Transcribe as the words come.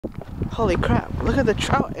Holy crap, look at the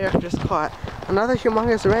trout Eric just caught. Another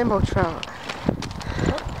humongous rainbow trout.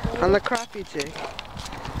 On the crappie jig.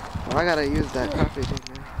 Well, I gotta use that crappie jig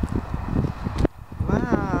now.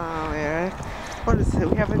 Wow, Eric. What is it?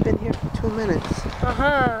 We haven't been here for 2 minutes.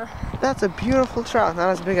 That's a beautiful trout. Not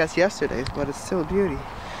as big as yesterday's, but it's still a beauty.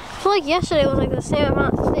 I feel like yesterday was like the same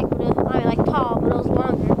amount of thick, but it was, I mean, like tall, but it was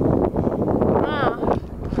longer. Wow.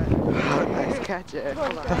 Oh, nice catch, Eric.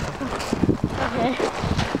 Hold on. Okay.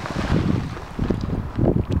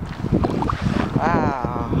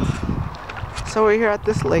 Wow. So we're here at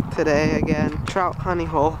this lake today again. Trout honey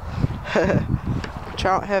hole.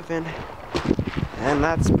 Trout heaven. And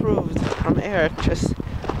that's proved from Eric just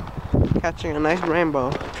catching a nice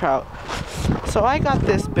rainbow trout. So I got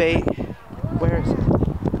this bait. Where is it?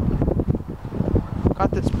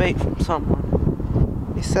 Got this bait from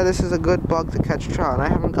someone. He said this is a good bug to catch trout, and I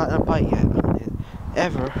haven't gotten a bite yet on it,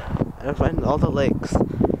 ever, in all the lakes. So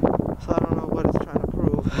I don't know what it's trying to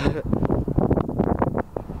prove.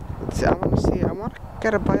 Let's see, I want to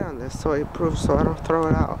get a bite on this so it proves, so I don't throw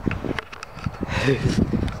it out.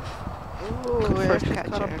 Ooh, first catch,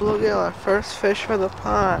 got a bluegill, our first fish for the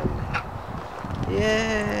pond.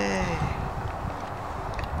 Yay!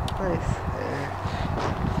 Nice.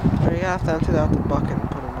 But you have to empty out the bucket and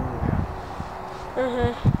put them in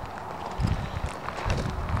there.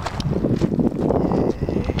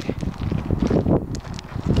 Yay.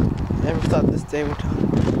 Never thought this day would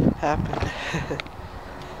happen.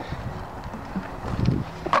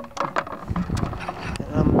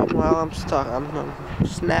 Meanwhile, I'm stuck. I'm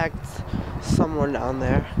snagged somewhere down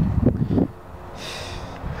there.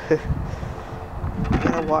 You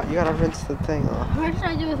gotta rinse the thing off. What should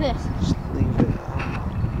I do with this? Just leave it.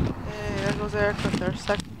 Hey, there goes Eric with their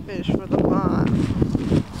second fish for the pond.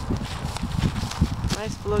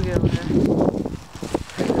 Nice bluegill there.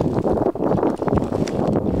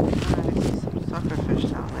 Nice, some sucker fish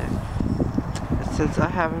down there. But since I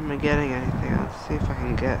haven't been getting anything, I'll see if I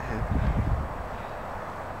can get him.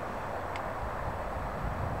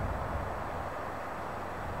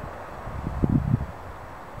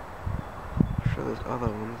 I'm sure there's other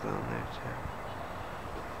ones down there too.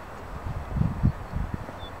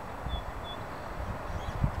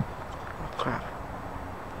 Crap.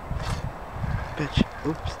 Bitch.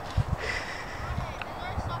 Oops.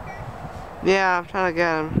 Yeah, I'm trying to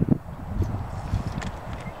get him.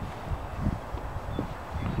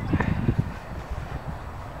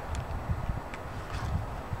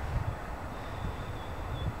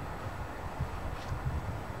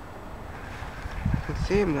 I can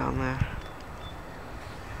see him down there.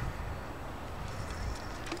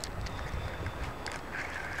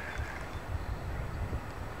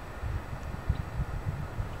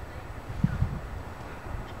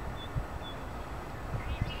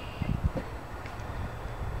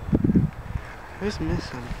 Who's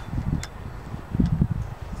missing?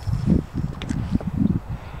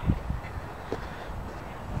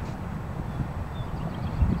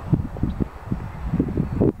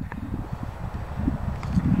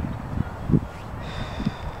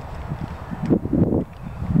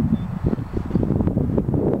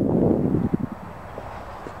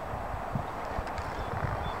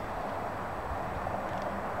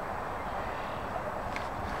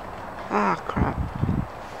 Ah, crap.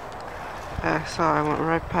 I saw I went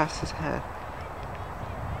right past his head.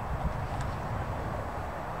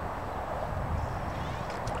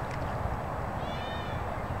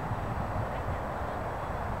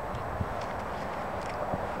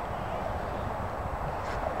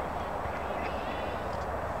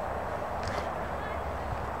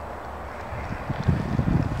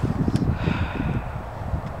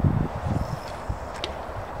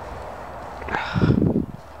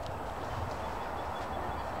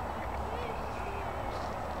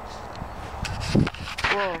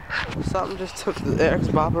 Whoa, something just took Eric's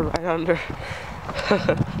bobber right under.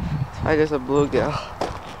 I just a bluegill.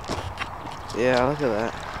 Yeah, look at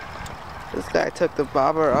that. This guy took the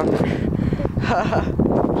bobber under.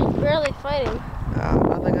 He's barely fighting.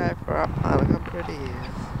 Another guy for our pond. Look how pretty he is.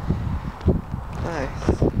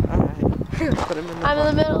 Nice. Alright. Put him in the I'm in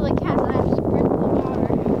the middle of the cast and I have sprinkled the water.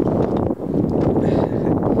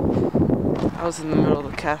 I was in the middle of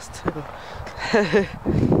the cast too.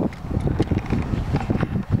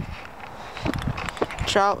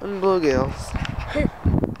 Trout and bluegills.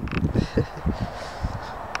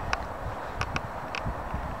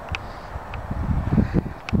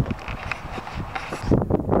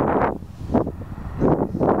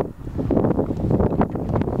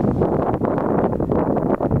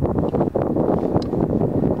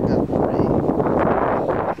 Got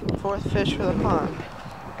 3. Fourth fish for the pond.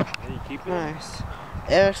 Are you keeping Nice.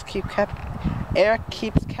 Eric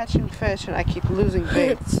keeps catching fish and I keep losing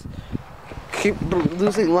baits. Keep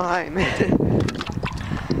losing line.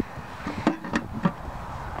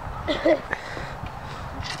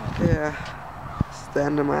 Yeah, it's the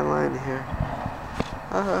end of my line here.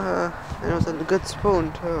 And it was a good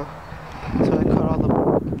spoon too. So I caught all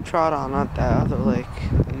the trout on at that other lake,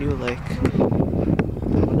 the new lake.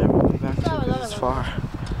 We'll never go back to because it's far.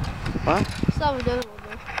 What? Still have another one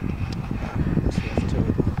Yes, he has 2 of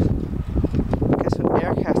those. Guess what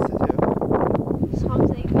Eric has to do?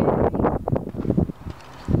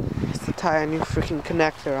 He has to tie a new freaking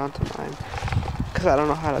connector onto mine. Because I don't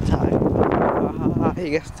know how to tie. He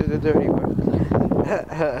gets to do the dirty work.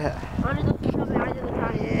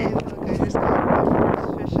 Yeah, look, I just caught my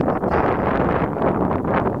first fish in the day.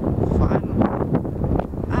 Finally.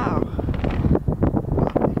 Ow.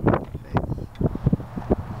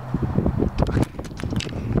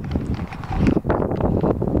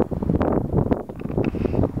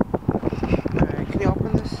 Alright, can you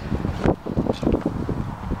open this?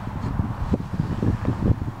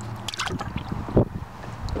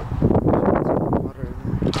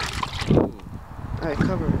 Alright,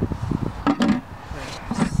 cover it. Right,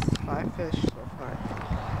 5 fish so far.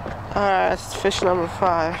 Alright, that's fish number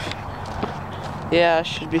 5. Yeah, it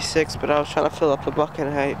should be 6, but I was trying to fill up the bucket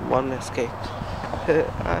and one escaped.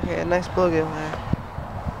 Okay, nice bluegill there.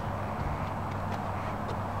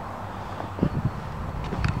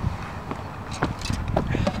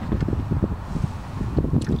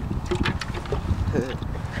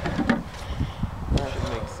 Should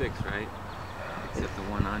make 6, right? Except the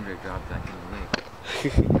 100 dropped back in the lake.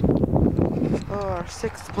 Oh, our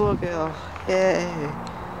 6th bluegill. Yay.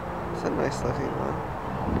 It's a nice looking one.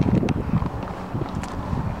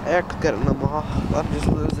 Eric's getting them all. I'm just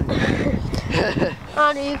losing.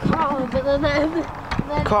 I knew you caught one, but then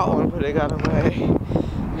Caught one, but it got away.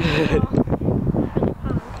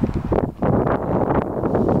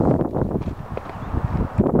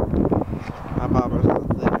 My bobber's up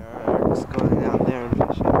there. Eric's going down there and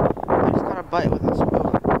fishing. I just got a bite with a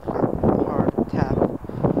spoon. Hard tap.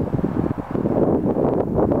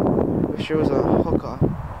 Wish there was a hook on.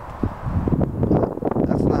 But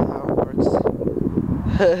that's not how it works.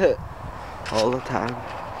 All the time.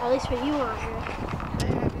 at least for you on here.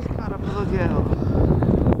 Hey, I just caught a bluegill.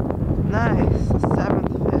 Nice, the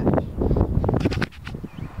 7th fish.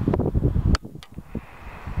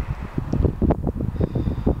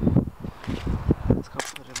 Let's go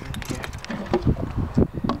put him in here.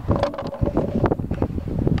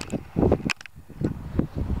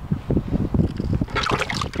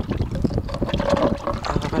 Oh,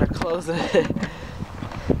 I better close it.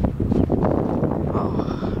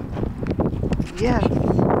 Oh, yes, the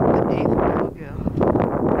 8th bluegill.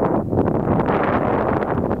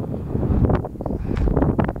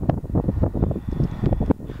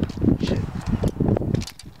 Shit.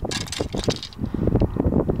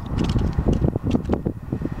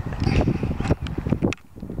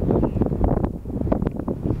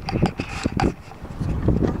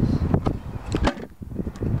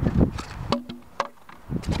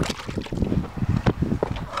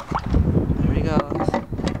 There he goes.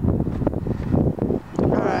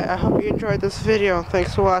 Alright, I hope you enjoyed this video.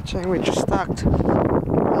 Thanks for watching. We just stocked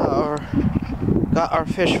got our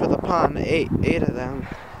fish for the pond, eight of them.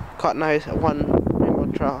 Caught nice one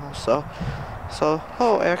rainbow trout. So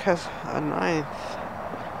oh, Eric has a 9th.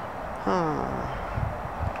 Huh.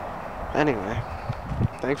 Anyway,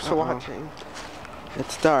 thanks for watching.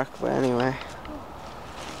 It's dark, but anyway,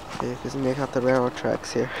 you can make out the railroad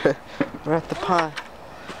tracks here. We're at the pond.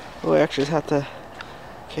 Oh, we actually just have to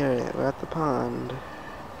carry it. We're at the pond.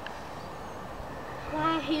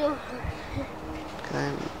 My heel. Can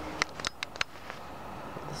I?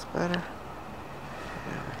 This better?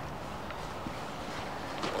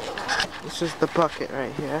 This is the bucket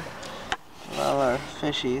right here. All our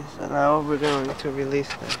fishies, and now we're going to release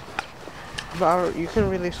them. But you can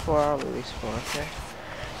release 4, I'll release 4, okay?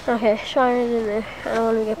 Okay, shine it in there. I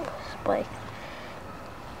don't want to get spiked.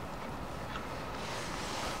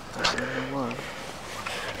 One.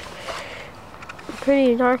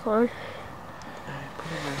 Pretty dark one. Alright,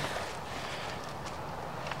 put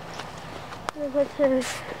it What's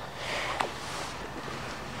this?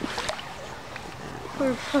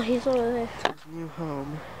 Oh, he's over there. in. It's new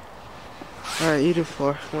home. Alright, you do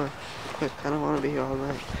 4. Come on. Quick, I don't want to be here all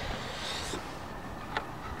night.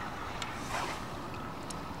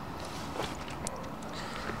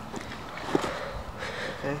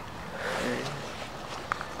 Okay. There he is.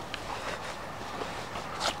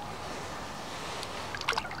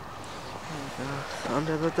 There we go.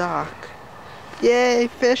 Under the dock. Yay,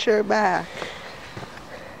 fish are back.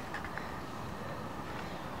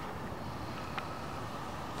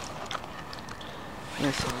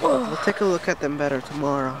 Nice one. We'll take a look at them better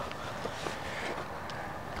tomorrow.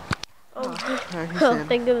 Oh, Alright, he's oh in.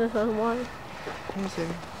 thank goodness I was water. He's in.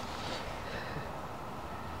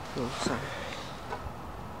 Oh, sorry.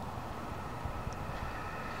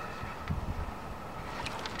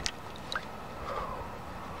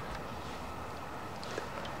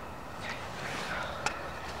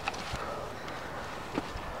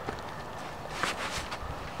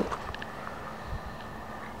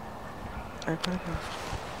 Alright, put it down.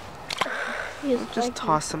 He's Just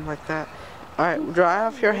toss them like that. Alright, dry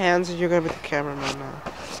off your hands and you're gonna be the cameraman now.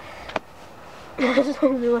 Just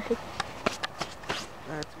hold your leg.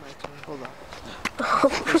 Alright, it's my turn. Hold on.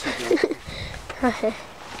 Okay.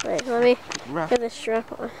 Wait, let me Wrap. get this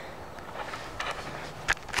strap on.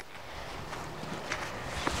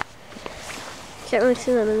 Can't really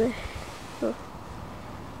see that in there. Oh.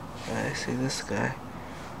 I see this guy.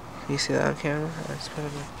 Can you see that on camera? Let's put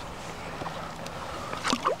him in.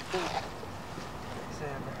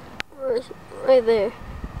 Where is it? Right there.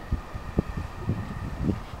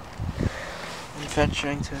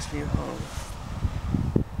 Venturing to his new home.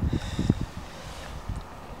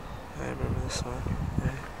 I remember this one.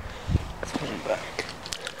 Right. Let's put him back.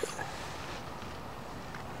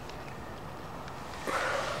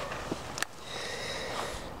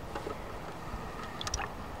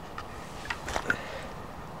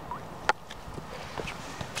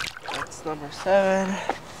 That's number 7.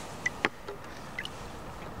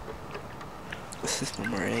 This is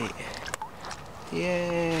number 8.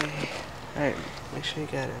 Yay! Alright, make sure you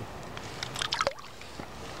get it.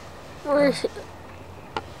 Where is it?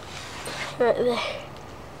 Right there.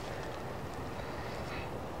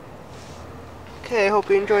 Okay, I hope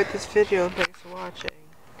you enjoyed this video.